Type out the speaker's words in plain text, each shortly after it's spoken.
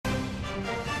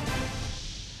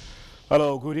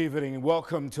Hello, good evening.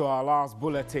 Welcome to our last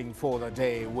bulletin for the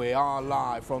day. We are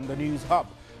live from the News Hub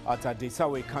at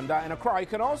Adisawe, Kanda and Accra. You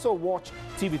can also watch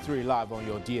TV3 live on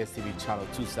your DSTV channel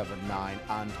 279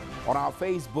 and on our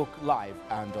Facebook Live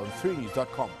and on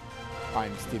 3news.com.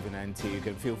 I'm Stephen NT. You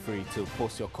can feel free to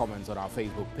post your comments on our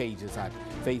Facebook pages at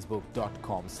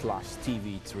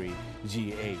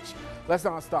facebook.com/TV3GH. Let's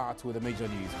now start with the major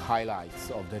news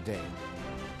highlights of the day.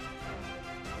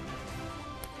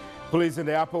 Police in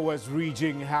the Upper West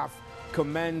region have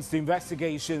commenced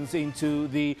investigations into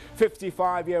the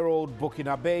 55-year-old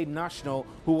Burkinabe national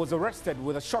who was arrested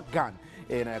with a shotgun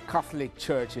in a Catholic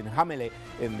church in Hamile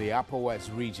in the Upper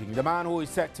West region. The man, who is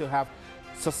said to have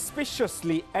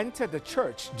suspiciously entered the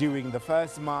church during the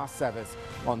first Mass service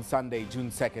on Sunday, June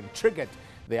 2nd, triggered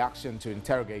the action to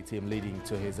interrogate him, leading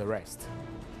to his arrest.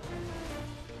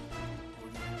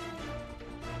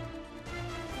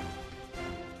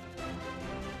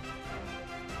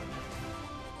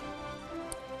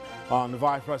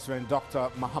 Vice President Dr.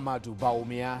 Mahamudu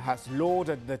Bawumia has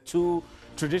lauded the two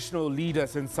traditional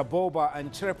leaders in Saboba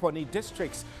and Chireponi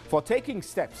districts for taking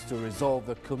steps to resolve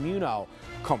the communal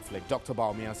conflict. Dr.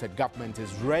 Bawumia said government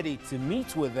is ready to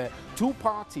meet with the two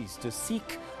parties to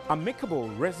seek amicable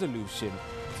resolution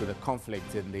to the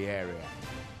conflict in the area.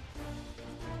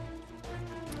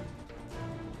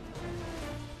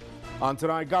 And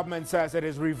tonight, government says it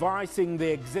is revising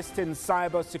the existing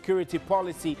cybersecurity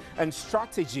policy and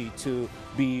strategy to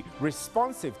be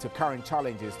responsive to current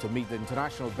challenges to meet the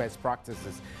international best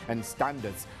practices and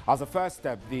standards. As a first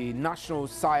step, the National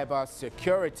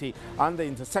Cybersecurity and the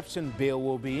Interception Bill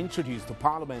will be introduced to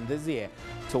Parliament this year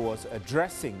towards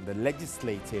addressing the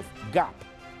legislative gap.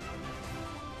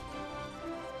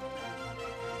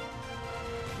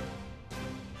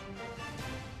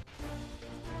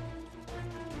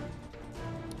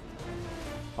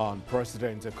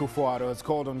 President Akufo-Addo has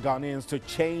called on Ghanaians to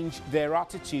change their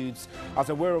attitudes as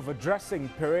a way of addressing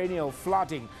perennial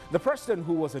flooding. The president,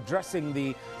 who was addressing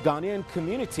the Ghanaian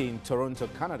community in Toronto,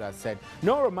 Canada, said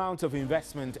no amount of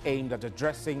investment aimed at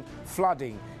addressing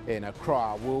flooding in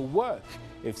Accra will work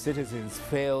if citizens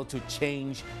fail to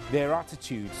change their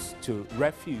attitudes to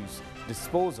refuse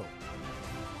disposal.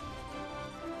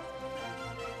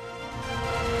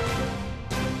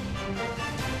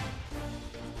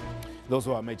 Those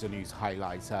were our major news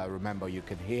highlights. Remember, you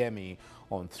can hear me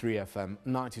on 3FM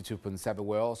 92.7.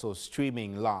 We're also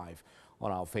streaming live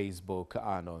on our Facebook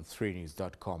and on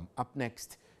 3news.com. Up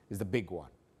next is the big one.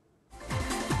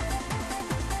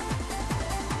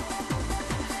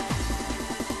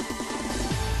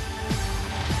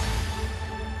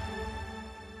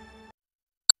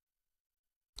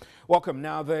 Welcome.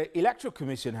 Now, the Electoral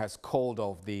Commission has called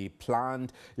off the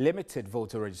planned limited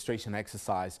voter registration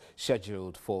exercise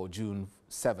scheduled for June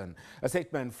 7. A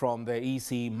statement from the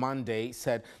EC Monday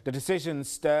said the decision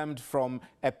stemmed from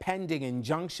a pending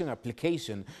injunction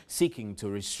application seeking to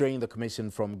restrain the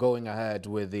Commission from going ahead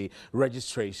with the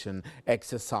registration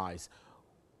exercise.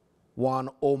 One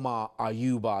Omar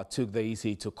Ayuba took the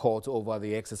EC to court over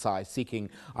the exercise, seeking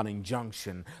an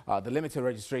injunction. The limited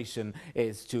registration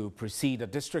is to precede the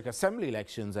district assembly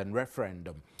elections and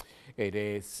referendum. It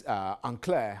is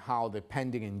unclear how the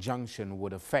pending injunction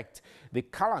would affect the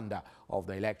calendar of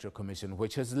the Electoral Commission,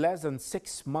 which has less than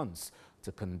 6 months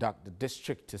to conduct the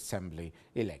district assembly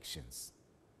elections.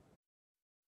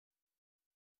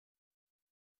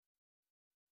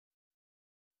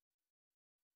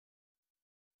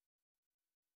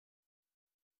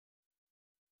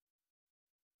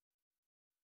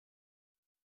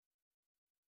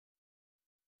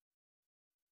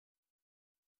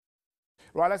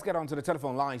 Right, let's get on to the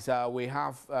telephone lines. We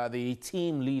have the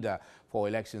team leader for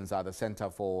elections at the Center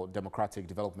for Democratic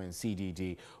Development,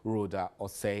 CDD, Rhoda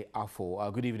Osei Afo.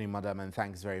 Good evening, madam, and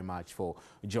thanks very much for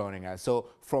joining us. So,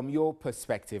 from your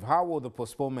perspective, how will the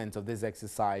postponement of this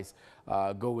exercise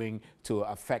going to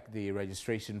affect the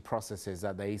registration processes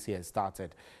that the AC has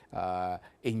started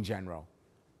in general?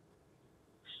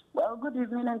 Well, good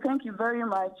evening, and thank you very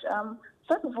much.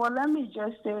 First of all, let me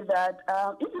just say that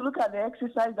if you look at the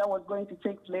exercise that was going to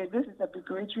take place, this is a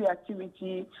preparatory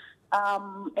activity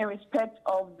in respect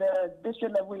of the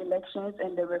district level elections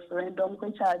and the referendum,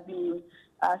 which has been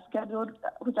scheduled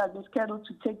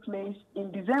to take place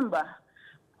in December,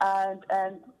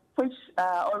 and which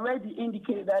already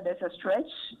indicated that there's a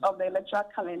stretch of the electoral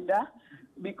calendar,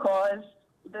 because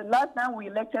the last time we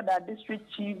elected our district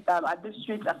chief, our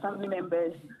district assembly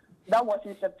members, that was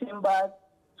in September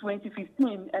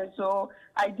 2015, and so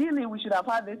ideally we should have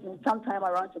had this in sometime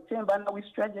around September. Now we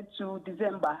stretched it to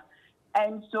December,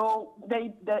 and so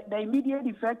the immediate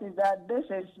effect is that this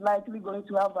is likely going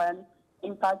to have an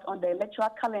impact on the electoral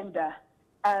calendar.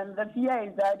 And the fear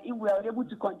is that if we are able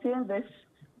to contain this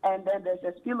and then there's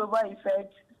a spillover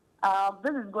effect,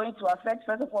 this is going to affect,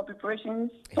 first of all,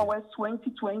 preparations towards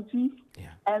 2020. Yeah.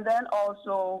 And then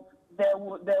also there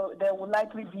will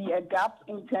likely be a gap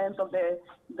in terms of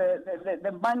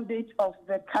the mandate of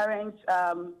the current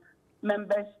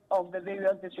members of the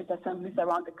various district assemblies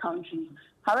around the country.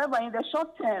 However, in the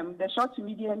short term, the short to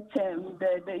medium term,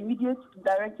 the immediate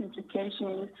direct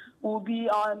implications will be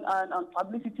on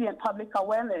publicity and public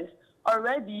awareness.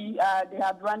 Already, they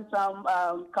have run some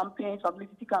campaigns,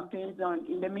 publicity campaigns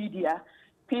in the media.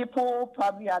 People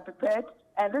probably are prepared,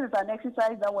 and this is an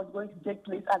exercise that was going to take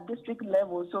place at district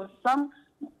level. So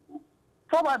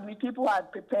probably people are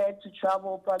prepared to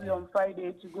travel probably on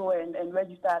Friday to go and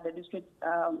register at the district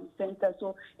center.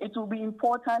 So it will be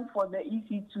important for the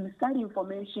EC to send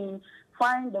information,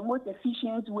 find the most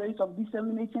efficient ways of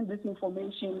disseminating this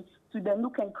information to the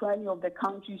nook and cranny of the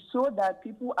country so that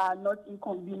people are not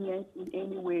inconvenienced in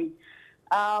any way.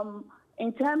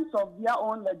 In terms of their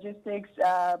own logistics,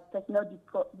 personnel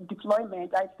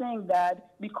deployment, I think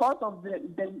that because of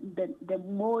the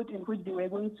mode in which they were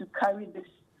going to carry this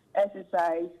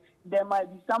exercise, there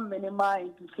might be some minimal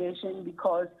implication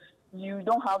because you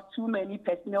don't have too many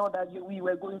personnel that we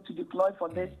were going to deploy for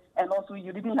this, and also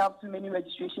you didn't have too many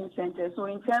registration centers. So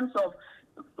in terms of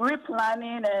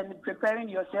replanning and preparing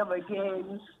yourself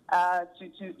again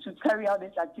to carry out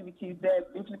this activity, the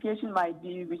implication might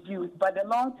be reduced. But the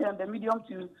long term, the medium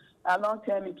to long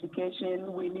term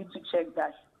implication, we need to check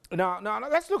that. Now,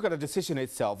 let's look at the decision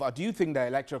itself. Do you think the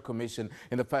Electoral Commission,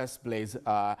 in the first place,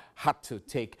 had to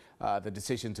take the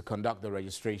decision to conduct the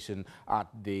registration at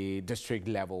the district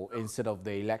level instead of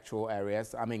the electoral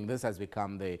areas? I mean, this has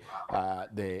become the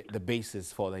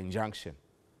basis for the injunction.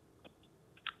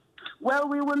 Well,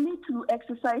 we will need to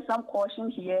exercise some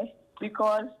caution here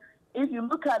because if you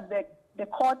look at the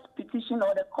court petition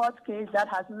or the court case that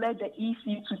has led the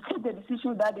EC to take the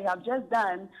decision that they have just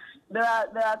done, there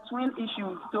are twin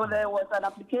issues. So there was an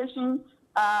application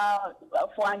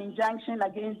for an injunction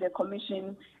against the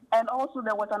commission, and also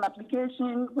there was an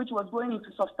application which was going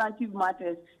into substantive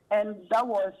matters, and that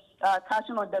was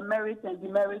touching on the merits and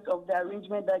demerits of the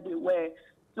arrangement that they were.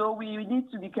 So we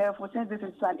need to be careful since this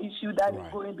is an issue that is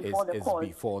going before the court.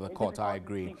 Before the court, I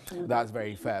agree. That's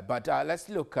very fair. But let's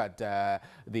look at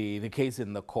the case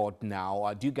in the court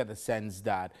now. Do you get the sense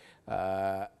that,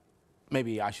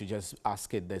 maybe I should just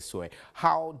ask it this way,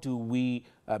 how do we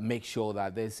make sure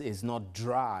that this is not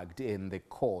dragged in the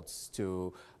courts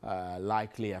to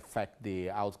likely affect the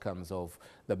outcomes of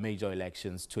the major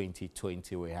elections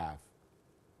 2020 we have?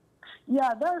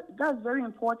 Yeah, that's very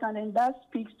important, and that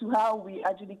speaks to how we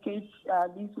adjudicate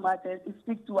these matters. It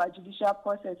speaks to our judicial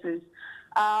processes.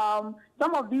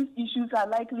 Some of these issues are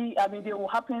likely, I mean, they will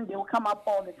happen, they will come up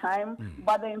all the time,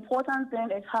 but the important thing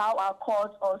is how our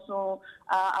courts also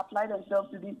apply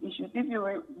themselves to these issues. If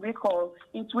you recall,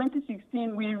 in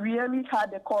 2016, we really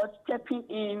had the courts stepping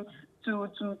in to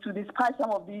discuss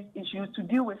some of these issues, to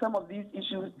deal with some of these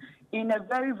issues in a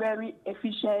very, very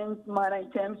efficient manner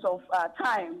in terms of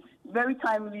time, very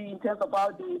timely in terms of how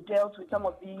they dealt with some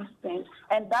of these things.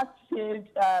 And that saved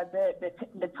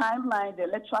the timeline, the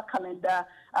electoral calendar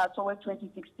towards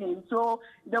 2016. So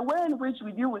the way in which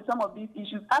we deal with some of these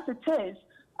issues, as it is,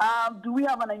 do we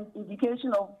have an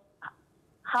indication of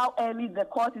how early the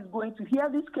court is going to hear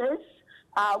this case?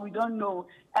 We don't know.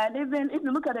 And even if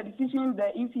you look at the decision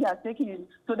the EC has taken,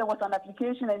 so there was an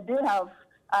application and they have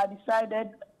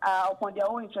decided upon their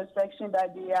own introspection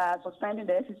that they are suspending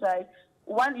the exercise.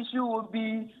 One issue would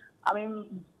be, I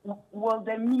mean, will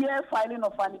the mere filing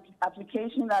of an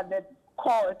application at the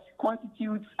court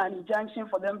constitute an injunction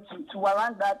for them to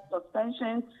warrant that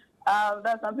suspension?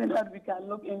 That's something that we can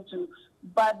look into.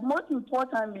 But most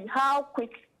importantly, how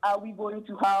quick are we going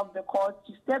to have the court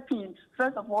to step in,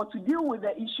 first of all, to deal with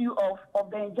the issue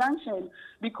of the injunction?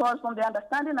 Because from the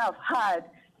understanding I've had,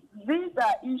 these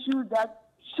are issues that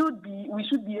we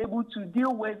should be able to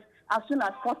deal with as soon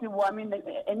as possible. I mean,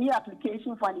 any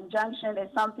application for an injunction is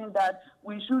something that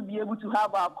we should be able to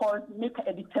have our courts make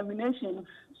a determination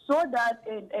so that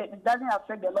it doesn't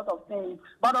affect a lot of things.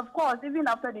 But of course, even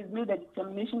after they've made a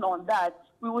determination on that,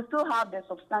 we will still have the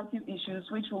substantive issues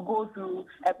which will go through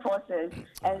a process.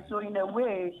 And so in a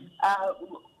way,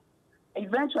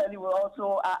 eventually will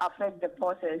also affect the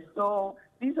process. So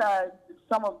these are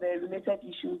some of the related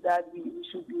issues that we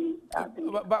should be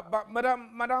but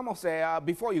Madam Osei,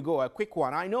 before you go, a quick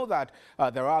one. I know that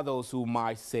there are those who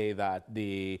might say that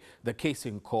the case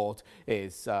in court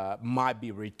is might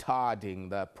be retarding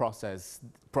the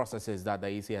processes that the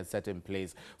EC has set in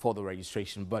place for the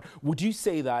registration. But would you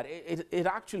say that it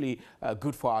actually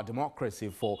good for our democracy,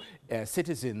 for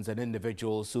citizens and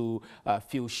individuals who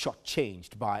feel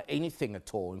shortchanged by anything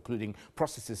at all, including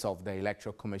processes of the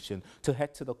Electoral Commission, to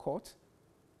head to the court?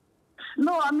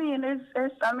 No, I mean, it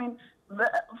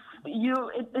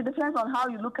depends on how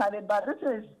you look at it, but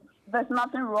there's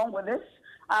nothing wrong with this.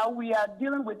 We are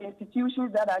dealing with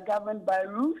institutions that are governed by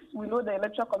rules. We know the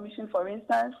Electoral Commission, for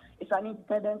instance, is an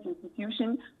independent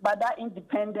institution, but that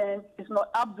independence is not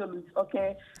absolute,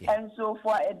 okay? Yeah. And so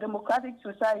for a democratic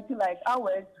society like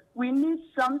ours, we need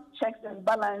some checks and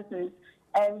balances.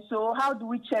 And so how do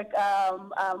we check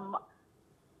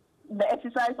the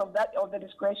exercise of the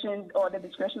discretion or the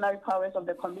discretionary powers of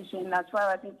the commission as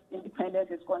far as its independence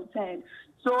is concerned?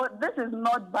 So this is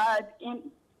not bad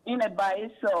in it by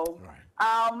itself. Right.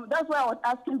 That's why I was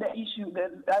asking the issue,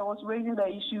 I was raising the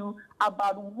issue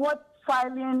about what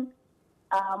filing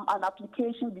an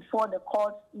application before the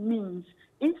court means.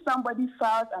 If somebody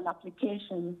files an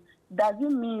application, does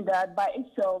it mean that by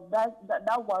itself that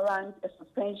warrants a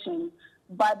suspension?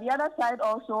 But the other side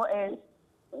also is,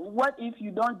 what if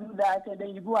you don't do that and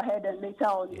then you go ahead and later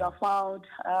on you are found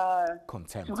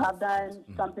to have done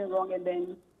something wrong, and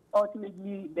then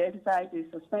ultimately the exercise is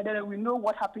suspended? And we know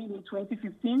what happened in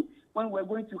 2015 when we're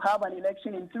going to have an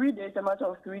election in 3 days, a matter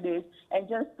of 3 days, and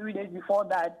just 3 days before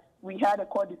that, we had a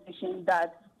court decision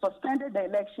that suspended the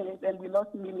elections and we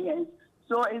lost millions.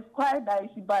 So it's quite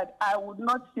dicey, but I would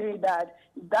not say that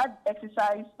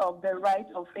exercise of the right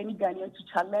of any Ghanaian to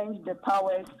challenge the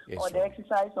powers or the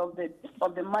exercise of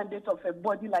the mandate of a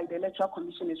body like the Electoral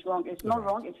Commission is wrong. It's not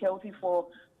wrong. It's healthy for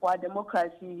our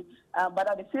democracy. But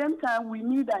at the same time, we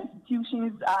need our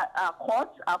institutions, our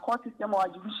courts, our court system, our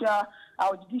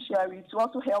judiciary to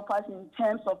also help us in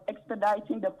terms of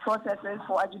expediting the processes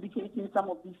for adjudicating some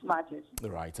of these matters.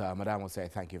 Right. Madam Osei,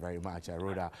 thank you very much.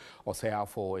 Rhoda Osei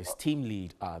for is team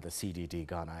lead the CDD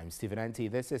Ghana. I'm Stephen Enti.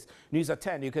 This is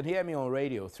NEWSAT10. You can hear me on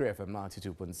radio, 3FM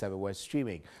 92.7. We're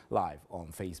streaming live on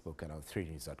Facebook and on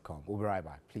 3news.com. We'll be right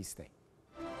back. Please stay.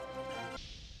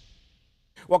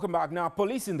 Welcome back. Now,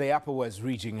 police in the Upper West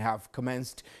region have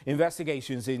commenced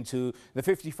investigations into the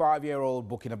 55-year-old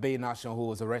Burkinabe national who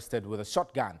was arrested with a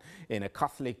shotgun in a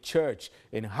Catholic church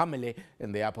in Hamele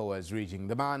in the Upper West region.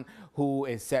 The man, who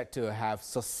is said to have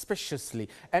suspiciously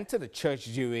entered the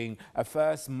church during a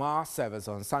first mass service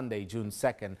on Sunday, June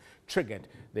 2nd, triggered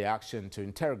the action to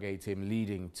interrogate him,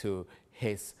 leading to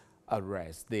his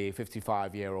arrest. The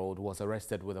 55-year-old was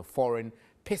arrested with a foreign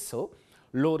pistol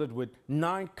loaded with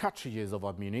 9 cartridges of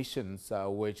ammunition,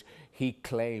 which he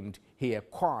claimed he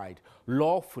acquired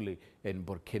lawfully in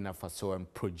Burkina Faso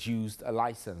and produced a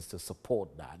license to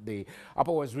support that. The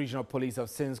Upper West Regional Police have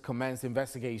since commenced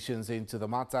investigations into the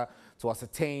matter to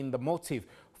ascertain the motive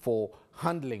for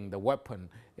handling the weapon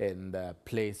in the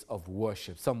place of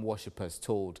worship. Some worshippers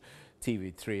told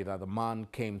TV3 that the man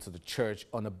came to the church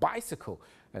on a bicycle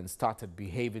and started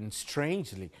behaving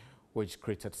strangely, which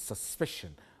created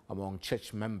suspicion among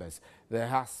church members. There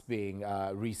has been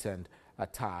a recent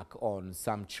attack on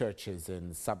some churches in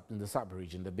the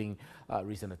sub-region. There being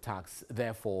recent attacks.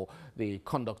 Therefore, the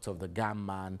conduct of the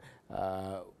gunman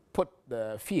put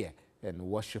the fear in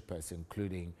worshippers,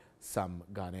 including some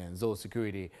Ghanaians. Though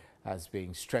security has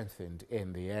been strengthened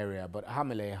in the area, but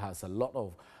Hamele has a lot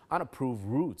of unapproved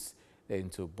routes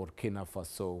into Burkina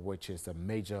Faso, which is a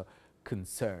major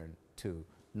concern to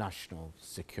national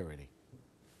security.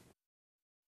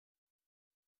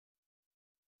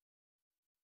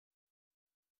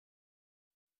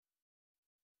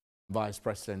 Vice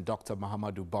President Dr.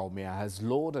 Mahamadou Bawumia has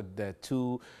lauded the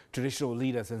 2 traditional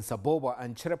leaders in Saboba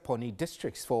and Chereponi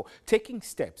districts for taking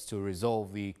steps to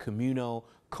resolve the communal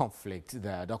conflict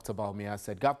there. Dr. Bawumia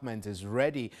said government is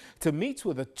ready to meet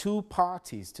with the 2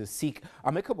 parties to seek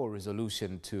amicable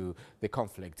resolution to the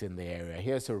conflict in the area.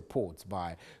 Here's a report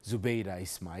by Zubeida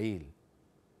Ismail.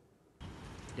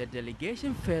 The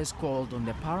delegation first called on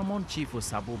the paramount chief of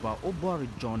Saboba, Obori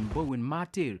John Bowen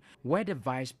Martyr, where the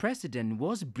vice president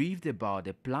was briefed about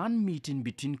the planned meeting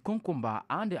between Konkomba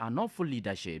and the Anofo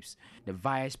leaderships. The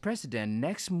vice president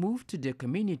next moved to the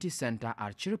community center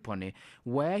at Chereponi,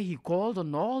 where he called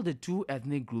on all the 2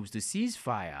 ethnic groups to cease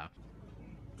fire.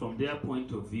 From their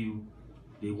point of view,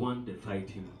 they want the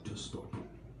fighting to stop.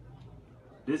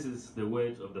 This is the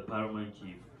words of the paramount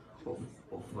chief of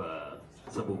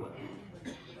Saboba.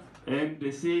 And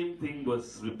the same thing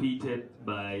was repeated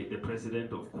by the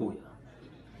president of Koya.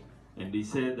 and they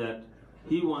said that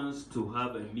he wants to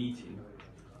have a meeting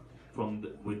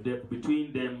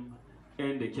between them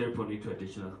and the Chereponi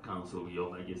Traditional Council,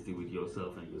 Your Majesty, with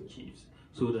yourself and your chiefs,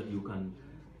 so that you can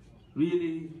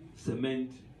really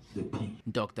cement the peace.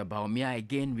 Dr. Baumia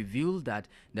again revealed that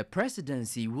the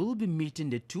presidency will be meeting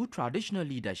the two traditional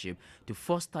leadership to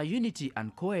foster unity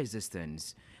and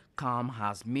coexistence. Calm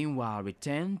has meanwhile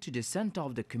returned to the center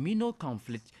of the communal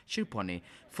conflict, Chereponi,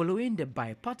 following the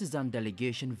bipartisan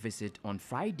delegation visit on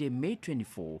Friday, May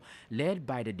 24, led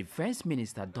by the Defense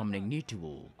Minister Dominic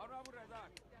Newsat10.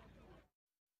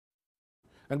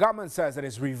 The government says it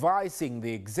is revising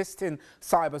the existing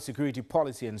cybersecurity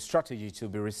policy and strategy to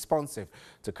be responsive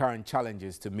to current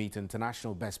challenges to meet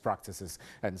international best practices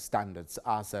and standards.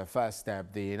 As a first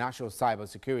step, the National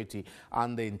Cybersecurity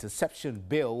and the Interception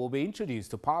Bill will be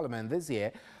introduced to Parliament this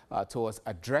year towards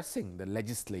addressing the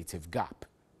legislative gap.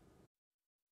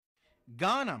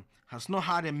 Ghana has not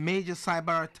had a major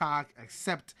cyber attack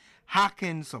except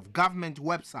hackings of government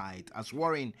websites as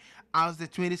worrying as the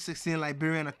 2016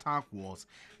 Liberian attack was.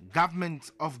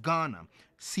 Government of Ghana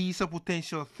sees a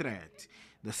potential threat.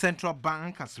 The central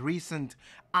bank has recent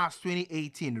as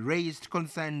 2018 raised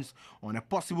concerns on a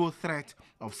possible threat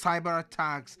of cyber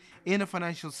attacks in the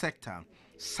financial sector,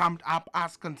 summed up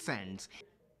as concerns.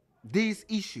 These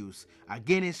issues are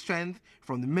gaining strength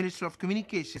from the Ministry of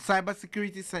Communication. The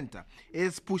Cybersecurity Center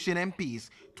is pushing MPs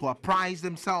to apprise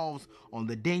themselves on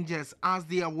the dangers as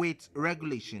they await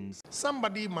regulations.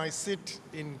 Somebody might sit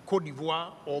in Cote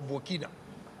d'Ivoire or Burkina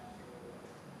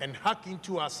and hack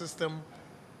into our system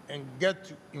and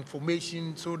get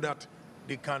information so that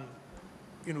they can,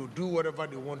 do whatever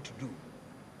they want to do.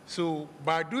 So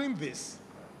by doing this,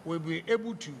 we'll be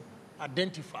able to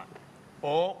identify,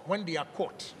 or when they are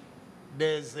caught,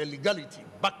 there's a legality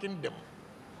backing them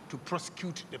to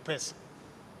prosecute the person.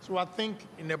 So I think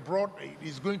in a broad, it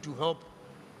is going to help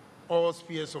all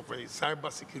spheres of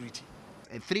cyber security.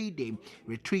 A 3-day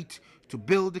retreat to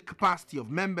build the capacity of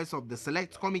members of the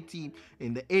Select Committee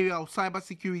in the area of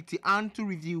cybersecurity and to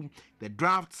review the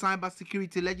draft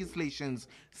cybersecurity legislations,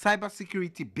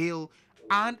 cybersecurity bill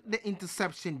and the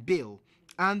interception bill,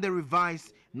 and the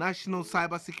revised National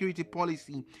Cybersecurity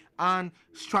Policy and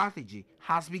Strategy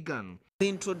has begun. The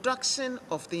introduction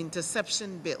of the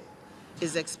interception bill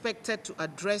is expected to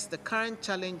address the current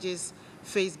challenges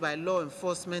faced by law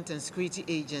enforcement and security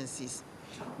agencies,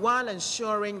 while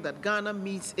ensuring that Ghana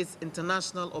meets its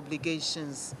international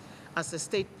obligations as a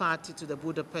state party to the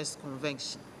Budapest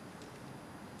Convention.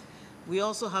 We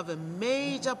also have a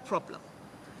major problem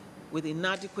with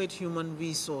inadequate human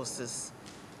resources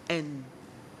and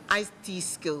IT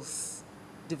skills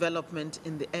development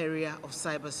in the area of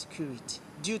cybersecurity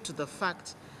due to the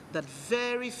fact that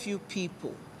very few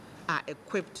people are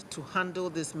equipped to handle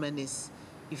this menace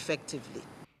effectively.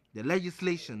 The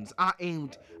legislations are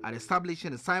aimed at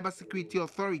establishing a cybersecurity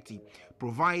authority,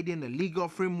 providing a legal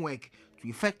framework to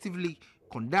effectively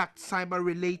conduct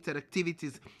cyber-related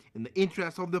activities in the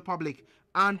interest of the public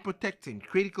and protecting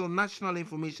critical national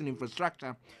information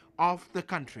infrastructure of the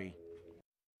country.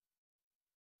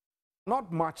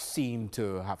 Not much seemed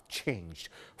to have changed.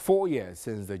 4 years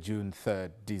since the June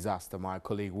 3rd disaster, my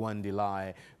colleague Wendy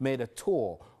Lai made a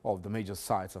tour of the major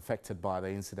sites affected by the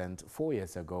incident 4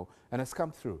 years ago and has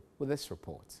come through with this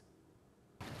report.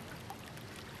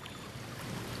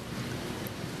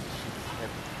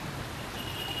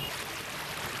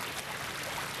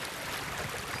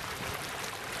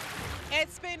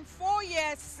 It's been 4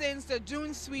 years since the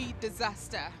June 3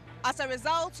 disaster. As a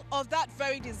result of that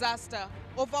very disaster,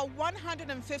 over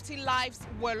 150 lives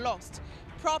were lost.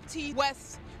 Property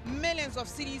worth millions of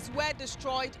cedis were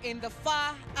destroyed in the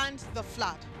fire and the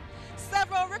flood.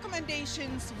 Several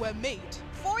recommendations were made.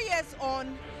 4 years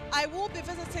on, I will be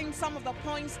visiting some of the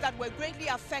points that were greatly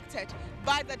affected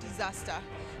by the disaster.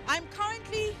 I'm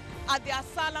currently at the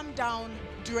Asylum Down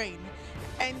drain,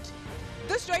 and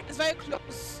this drain is very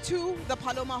close to the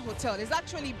Paloma Hotel. It's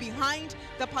actually behind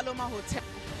the Paloma Hotel.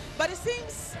 But it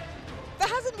seems there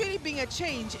hasn't really been a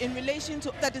change in relation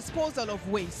to the disposal of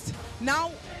waste.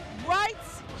 Now, right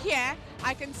here,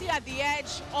 I can see at the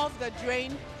edge of the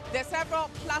drain, there are several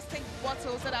plastic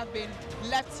bottles that have been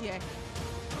left here.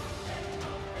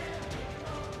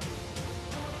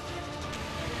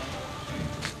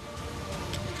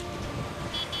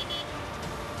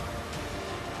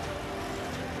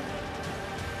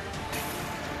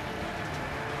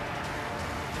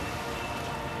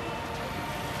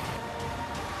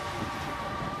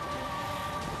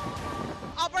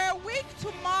 About a week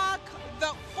to mark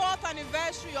the 4th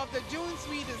anniversary of the June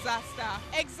 3 disaster,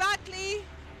 exactly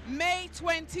May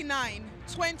 29,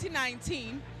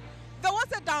 2019, there was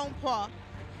a downpour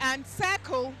and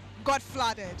Circle got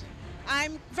flooded.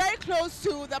 I'm very close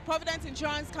to the Providence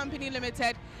Insurance Company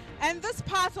Limited, and this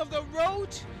part of the road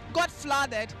got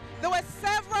flooded. There were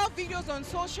several videos on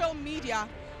social media,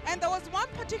 and there was one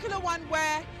particular one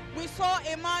where we saw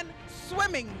a man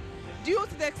swimming due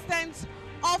to the extent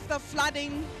of the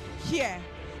flooding here.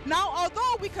 Now,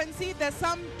 although we can see there's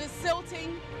some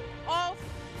desilting of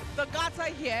the gutter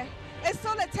here, it's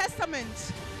still a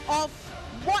testament of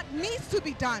what needs to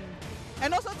be done,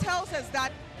 and also tells us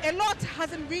that a lot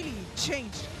hasn't really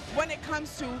changed when it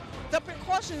comes to the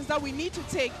precautions that we need to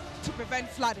take to prevent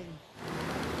flooding.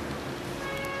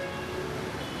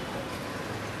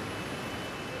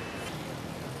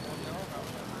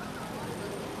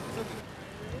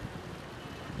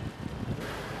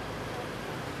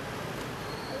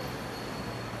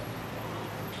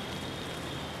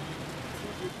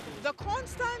 The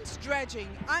constant dredging,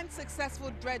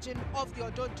 unsuccessful dredging of the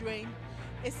Odo drain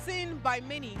is seen by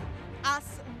many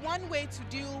as one way to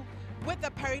deal with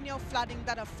the perennial flooding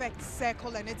that affects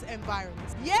Circle and its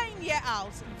environs. Year in, year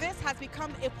out, this has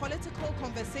become a political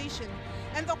conversation,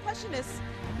 and the question is,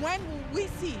 when will we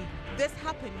see this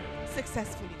happen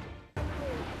successfully?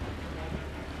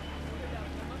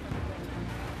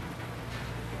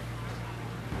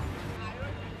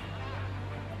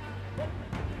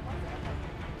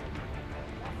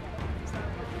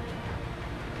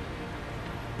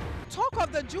 Talk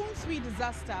of the June 3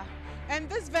 disaster, and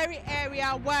this very area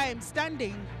where I'm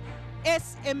standing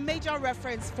is a major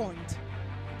reference point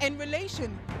in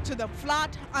relation to the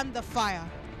flood and the fire.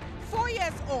 4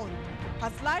 years on,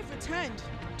 has life returned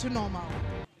to normal?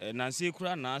 Nancy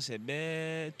Kura Nasa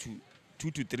be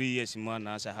 2 to 3 years more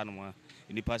Nasa Hanma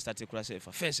in the past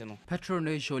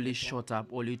Patronage only shot up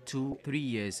only 2-3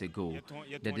 years ago.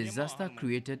 The disaster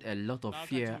created a lot of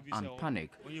fear and panic,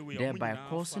 thereby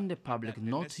causing the public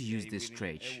not to use this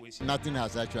stretch. Nothing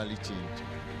has actually changed.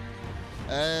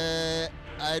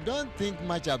 I don't think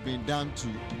much has been done to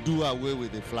do away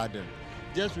with the flooding.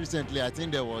 Just recently, I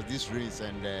think there was this race,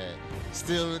 and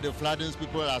still the floodings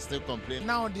people are still complaining.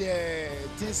 Now the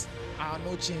things are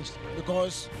not changed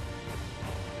because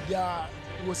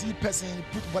we see person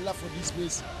put bala for this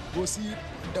place. We see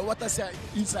the water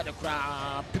inside the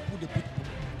crowd. People they put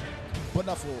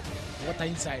bala for water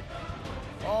inside.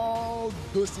 All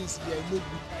those things they are no good.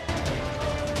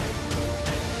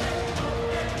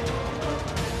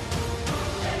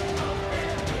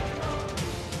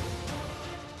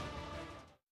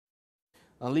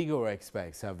 And legal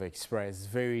experts have expressed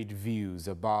varied views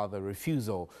about the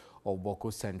refusal of Boko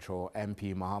Central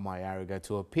MP Mahama Yariga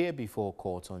to appear before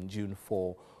court on June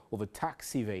 4 over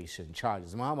tax evasion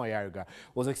charges. Mahama Yariga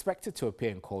was expected to appear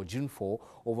in court June 4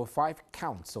 over 5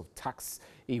 counts of tax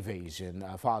evasion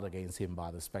filed against him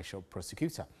by the special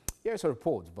prosecutor. Here's a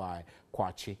report by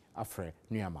Kwachi Afre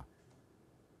Nyama.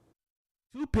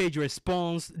 Two-page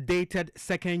response dated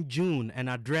 2nd June and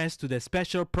addressed to the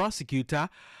special prosecutor,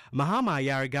 Mahama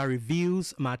Yariga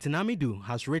reveals Martin Amidu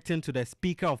has written to the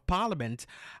Speaker of Parliament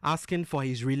asking for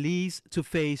his release to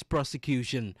face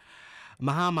prosecution.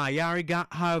 Mahama Yariga,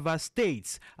 however,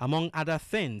 states, among other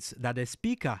things, that the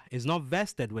Speaker is not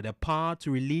vested with the power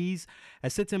to release a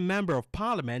certain member of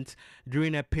Parliament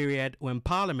during a period when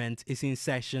Parliament is in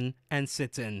session and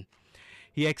sitting.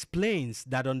 He explains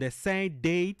that on the said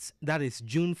date, that is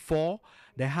June 4,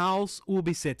 the House will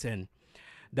be sitting.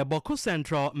 The Boko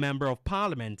Central Member of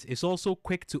Parliament is also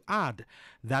quick to add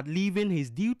that leaving his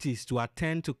duties to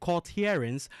attend to court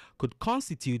hearings could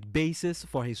constitute basis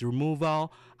for his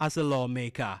removal as a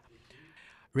lawmaker.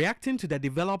 Reacting to the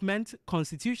development,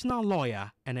 constitutional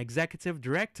lawyer and executive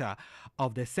director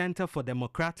of the Center for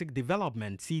Democratic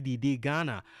Development, CDD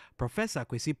Ghana, Professor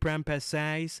Kwesi Prempeh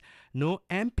says no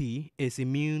MP is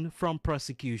immune from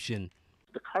prosecution.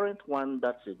 The current one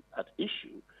that's at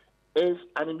issue is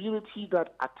an immunity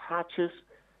that attaches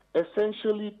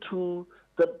essentially to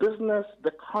the business,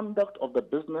 the conduct of the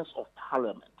business of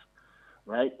Parliament,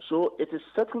 right? So it is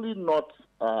certainly not,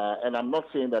 and I'm not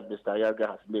saying that Mr. Yariga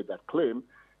has made that claim,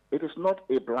 it is not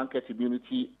a blanket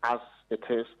immunity as it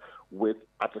is with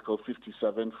Article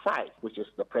 57(5), which is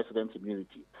the President's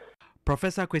immunity.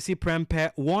 Professor Kwesi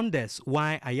Prempeh wonders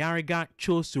why Yariga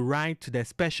chose to write to the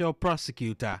special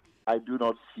prosecutor. I do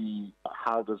not see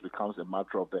how this becomes a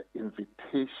matter of the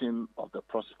invitation of the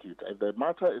prosecutor. If the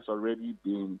matter is already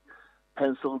being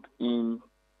penciled in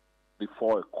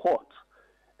before a court,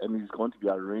 and is going to be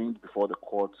arraigned before the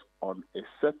court on a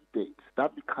set date,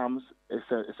 that becomes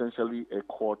essentially a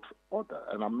court order.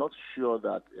 And I'm not sure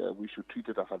that we should treat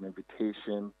it as an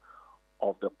invitation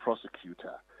of the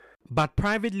prosecutor. But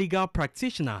private legal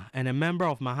practitioner and a member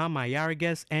of Mahama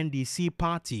Ayariga's NDC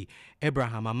party,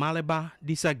 Abraham Amaleba,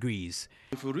 disagrees.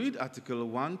 If you read Article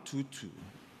 122,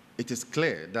 it is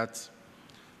clear that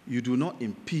you do not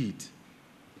impede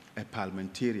a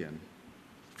parliamentarian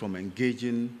from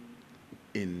engaging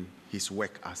in his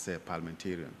work as a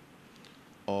parliamentarian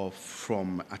or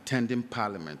from attending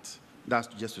parliament. That's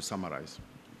just to summarize.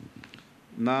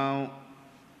 Now,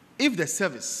 if the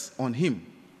service on him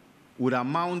would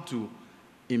amount to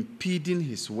impeding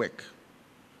his work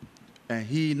and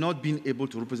he not being able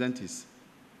to represent his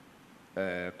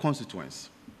constituents,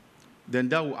 then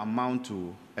that will amount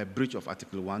to a breach of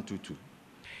Article 122.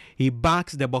 He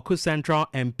backs the Bawku Central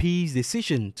MP's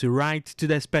decision to write to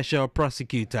the special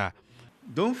prosecutor.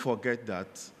 Don't forget that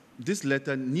this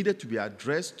letter needed to be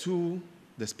addressed to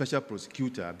the special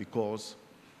prosecutor because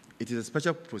it is a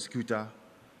special prosecutor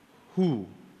who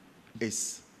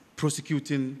is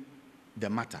prosecuting the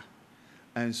matter.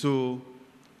 And so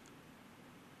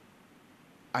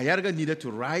Ayariga needed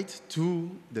to write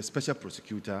to the special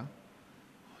prosecutor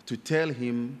to tell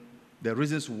him the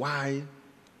reasons why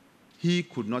he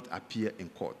could not appear in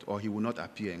court, or he will not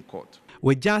appear in court.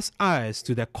 With just hours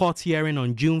to the court hearing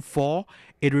on June 4,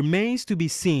 it remains to be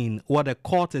seen what the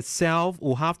court itself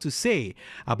will have to say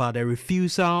about the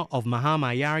refusal of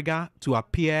Mahama Ayariga to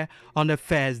appear on the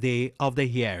first day of the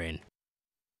hearing.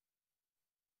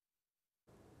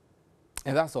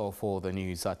 And that's all for the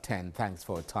news at 10. Thanks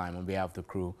for your time. On behalf of the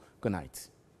crew, good night.